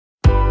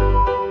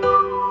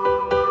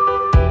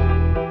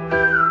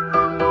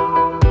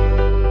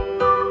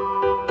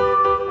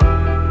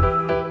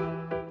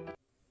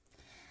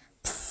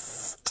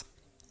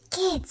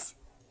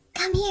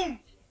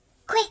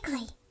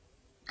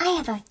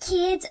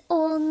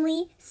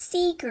kids-only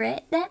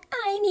secret that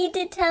I need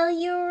to tell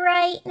you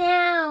right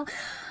now.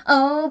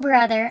 Oh,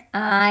 brother,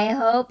 I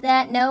hope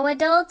that no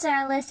adults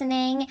are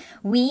listening.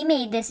 We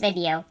made this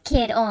video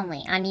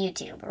kid-only on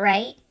YouTube,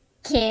 right?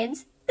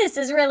 Kids, this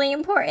is really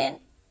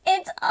important.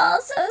 It's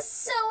also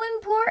so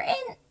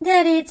important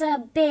that it's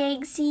a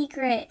big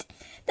secret.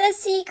 The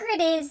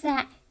secret is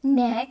that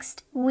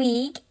next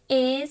week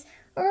is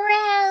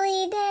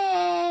Rally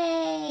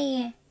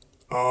Day.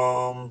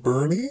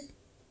 Bernie?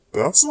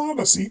 That's not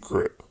a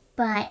secret.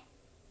 But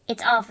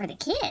it's all for the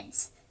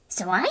kids.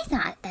 So I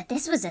thought that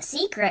this was a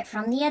secret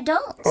from the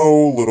adults.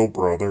 Oh, little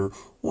brother,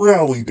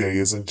 Rally Day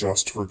isn't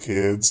just for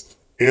kids,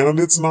 and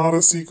it's not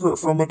a secret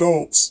from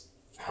adults.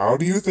 How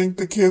do you think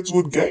the kids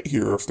would get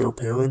here if their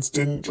parents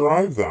didn't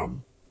drive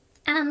them?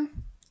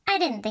 I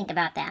didn't think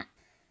about that.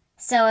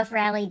 So if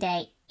Rally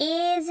Day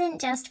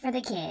isn't just for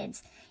the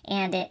kids,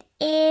 and it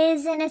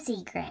isn't a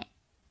secret,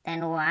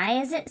 then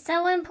why is it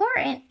so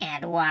important,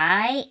 and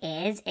why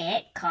is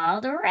it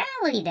called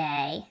Rally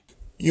Day?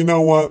 You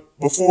know what?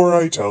 Before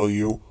I tell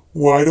you,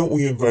 why don't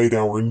we invite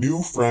our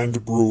new friend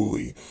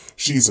Bruley?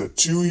 She's a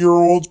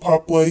 2-year-old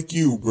pup like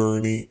you,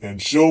 Bernie,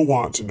 and she'll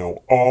want to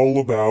know all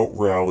about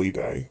Rally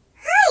Day.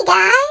 Hi,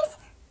 guys.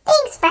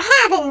 Thanks for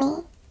having me.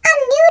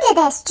 I'm new to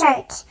this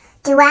church.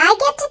 Do I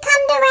get to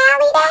come to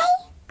Rally Day?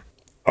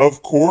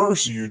 Of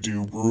course you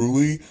do,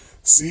 Bruley.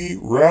 See,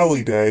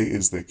 Rally Day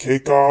is the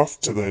kickoff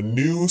to the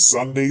new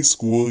Sunday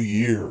school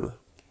year.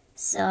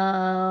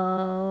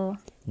 So...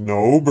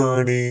 No,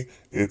 Bernie,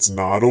 it's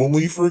not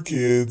only for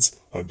kids,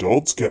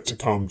 adults get to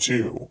come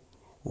too.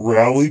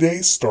 Rally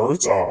Day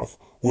starts off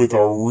with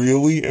a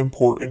really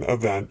important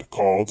event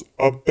called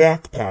a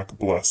backpack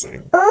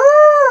blessing.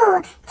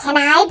 Ooh, can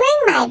I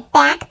bring my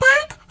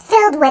backpack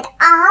filled with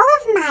all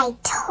of my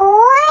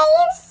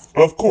toys?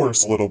 Of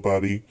course, little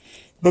buddy.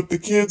 But the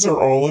kids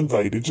are all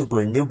invited to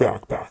bring their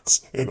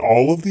backpacks, and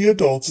all of the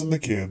adults and the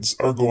kids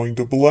are going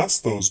to bless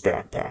those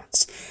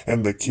backpacks,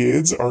 and the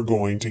kids are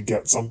going to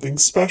get something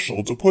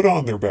special to put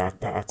on their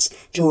backpacks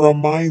to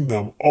remind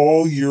them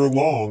all year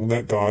long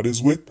that God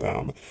is with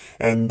them.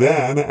 And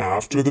then,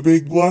 after the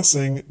big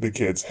blessing, the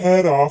kids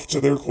head off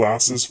to their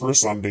classes for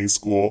Sunday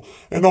school,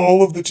 and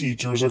all of the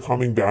teachers are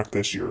coming back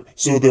this year,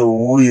 so they're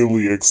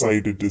really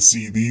excited to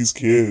see these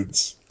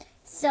kids.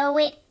 So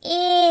it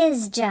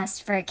is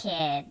just for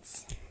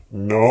kids.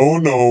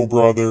 No,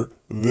 brother.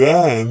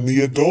 Then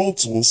the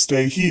adults will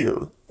stay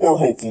here, or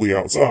hopefully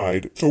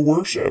outside, to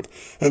worship,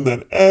 and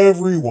then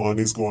everyone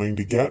is going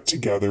to get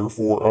together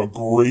for a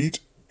great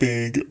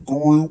big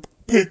group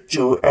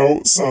picture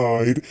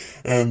outside,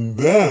 and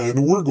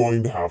then we're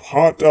going to have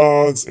hot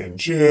dogs and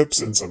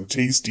chips and some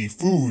tasty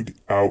food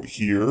out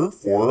here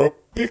for a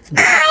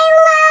picnic. I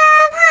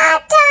love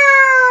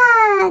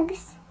hot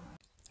dogs!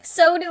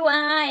 So do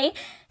I.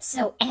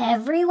 So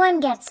everyone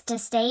gets to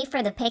stay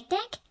for the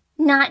picnic?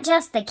 Not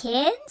just the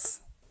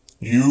kids?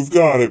 You've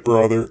got it,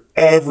 brother.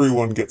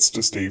 Everyone gets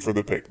to stay for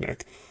the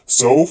picnic.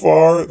 So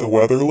far, the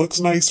weather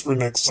looks nice for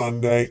next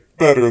Sunday,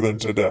 better than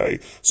today,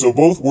 so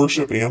both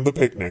worship and the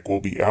picnic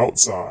will be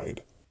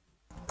outside.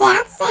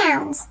 That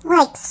sounds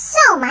like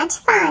so much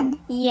fun.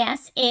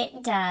 Yes,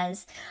 it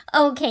does.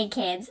 Okay,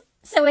 kids,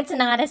 so it's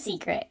not a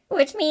secret,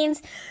 which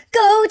means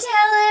go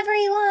tell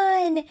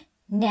everyone!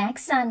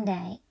 Next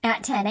Sunday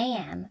at 10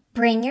 a.m.,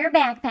 bring your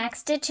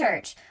backpacks to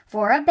church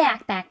for a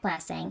backpack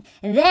blessing.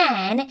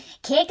 Then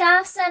kick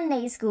off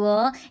Sunday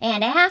school,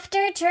 and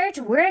after church,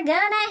 we're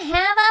gonna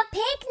have a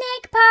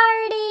picnic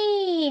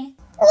party!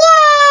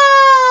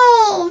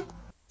 Yay!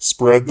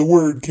 Spread the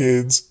word,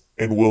 kids,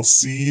 and we'll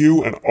see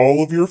you and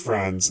all of your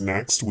friends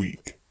next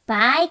week.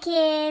 Bye,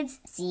 kids.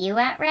 See you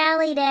at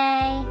Rally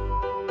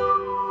Day.